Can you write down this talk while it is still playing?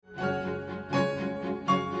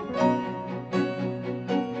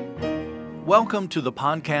Welcome to the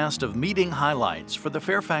podcast of meeting highlights for the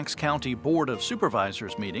Fairfax County Board of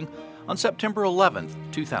Supervisors meeting on September 11,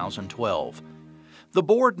 2012. The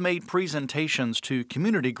board made presentations to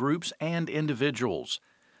community groups and individuals.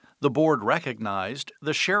 The board recognized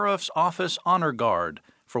the Sheriff's Office Honor Guard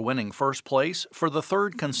for winning first place for the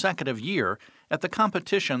third consecutive year at the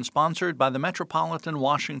competition sponsored by the Metropolitan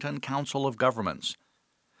Washington Council of Governments.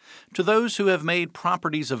 To those who have made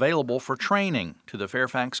properties available for training to the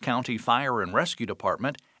Fairfax County Fire and Rescue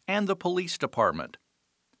Department and the Police Department.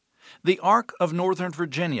 The Arc of Northern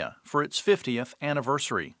Virginia for its 50th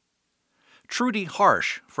anniversary. Trudy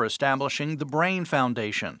Harsh for establishing the Brain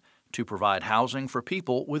Foundation to provide housing for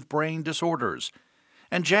people with brain disorders.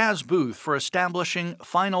 And Jazz Booth for establishing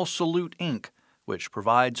Final Salute, Inc., which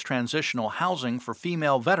provides transitional housing for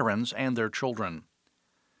female veterans and their children.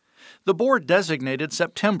 The board designated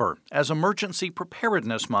September as Emergency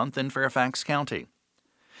Preparedness Month in Fairfax County,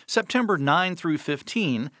 September 9 through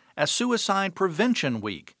 15 as Suicide Prevention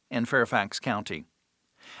Week in Fairfax County,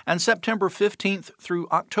 and September 15th through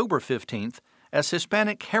October 15th as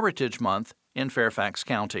Hispanic Heritage Month in Fairfax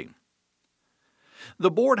County.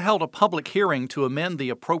 The board held a public hearing to amend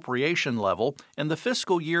the appropriation level in the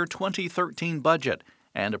fiscal year 2013 budget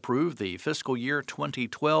and approved the fiscal year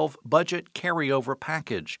 2012 budget carryover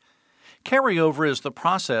package. Carryover is the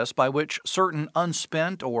process by which certain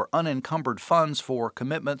unspent or unencumbered funds for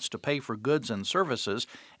commitments to pay for goods and services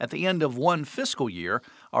at the end of one fiscal year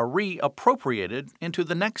are reappropriated into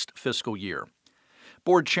the next fiscal year.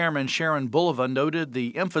 Board Chairman Sharon Bulova noted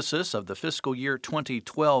the emphasis of the fiscal year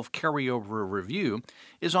 2012 carryover review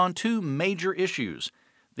is on two major issues: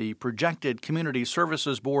 the projected Community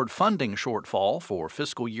Services Board funding shortfall for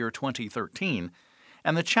fiscal year 2013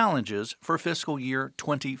 and the challenges for fiscal year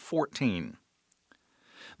 2014.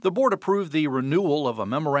 The board approved the renewal of a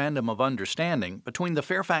Memorandum of Understanding between the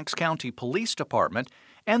Fairfax County Police Department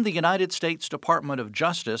and the United States Department of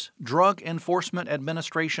Justice Drug Enforcement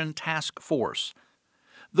Administration Task Force.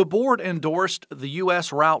 The board endorsed the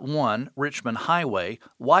U.S. Route 1 Richmond Highway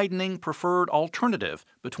widening preferred alternative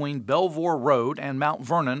between Belvoir Road and Mount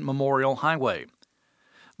Vernon Memorial Highway.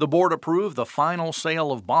 The board approved the final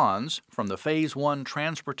sale of bonds from the Phase 1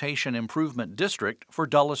 Transportation Improvement District for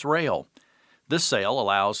Dulles Rail. This sale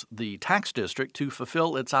allows the tax district to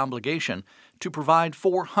fulfill its obligation to provide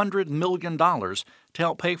 $400 million to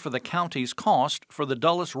help pay for the county's cost for the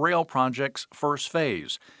Dulles Rail project's first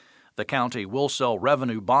phase. The county will sell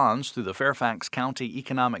revenue bonds through the Fairfax County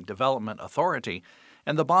Economic Development Authority,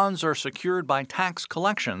 and the bonds are secured by tax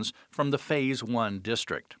collections from the Phase 1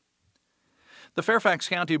 district. The Fairfax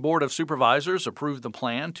County Board of Supervisors approved the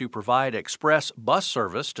plan to provide express bus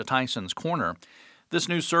service to Tysons Corner. This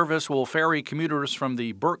new service will ferry commuters from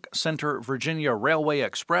the Burke Center, Virginia Railway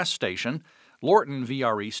Express Station, Lorton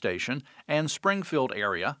VRE Station, and Springfield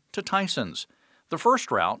area to Tysons. The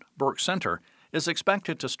first route, Burke Center, is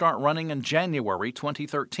expected to start running in January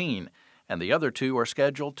 2013, and the other two are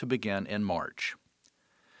scheduled to begin in March.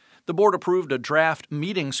 The board approved a draft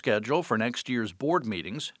meeting schedule for next year's board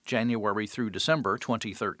meetings, January through December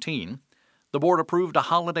 2013. The board approved a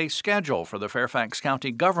holiday schedule for the Fairfax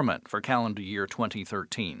County government for calendar year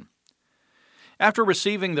 2013. After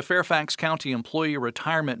receiving the Fairfax County Employee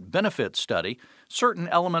Retirement Benefits Study, certain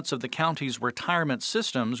elements of the county's retirement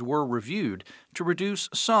systems were reviewed to reduce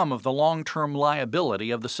some of the long-term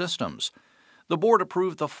liability of the systems. The board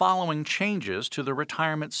approved the following changes to the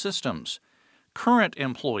retirement systems. Current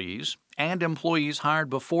employees and employees hired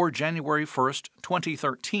before January 1,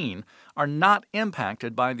 2013 are not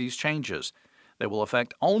impacted by these changes. They will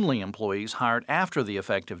affect only employees hired after the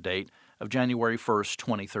effective date of January 1,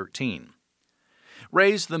 2013.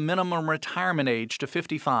 Raise the minimum retirement age to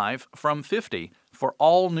 55 from 50 for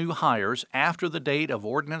all new hires after the date of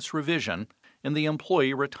ordinance revision in the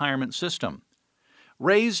employee retirement system.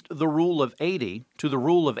 Raised the rule of 80 to the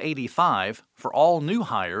rule of 85 for all new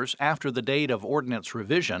hires after the date of ordinance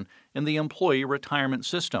revision in the employee retirement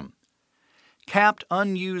system. Capped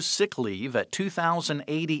unused sick leave at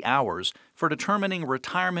 2,080 hours for determining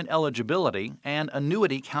retirement eligibility and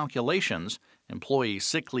annuity calculations. Employee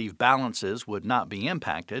sick leave balances would not be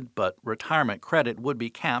impacted, but retirement credit would be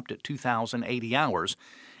capped at 2,080 hours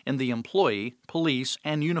in the employee, police,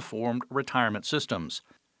 and uniformed retirement systems.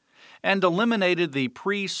 And eliminated the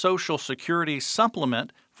pre-Social Security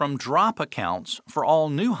supplement from drop accounts for all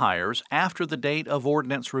new hires after the date of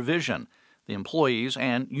ordinance revision, the employees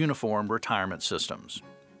and uniform retirement systems.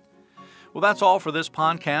 Well, that's all for this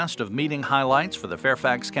podcast of meeting highlights for the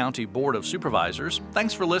Fairfax County Board of Supervisors.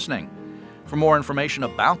 Thanks for listening. For more information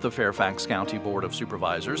about the Fairfax County Board of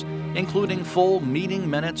Supervisors, including full meeting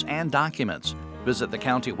minutes and documents, visit the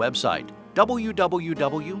county website,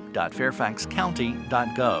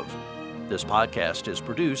 www.fairfaxcounty.gov. This podcast is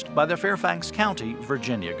produced by the Fairfax County,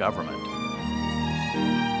 Virginia government.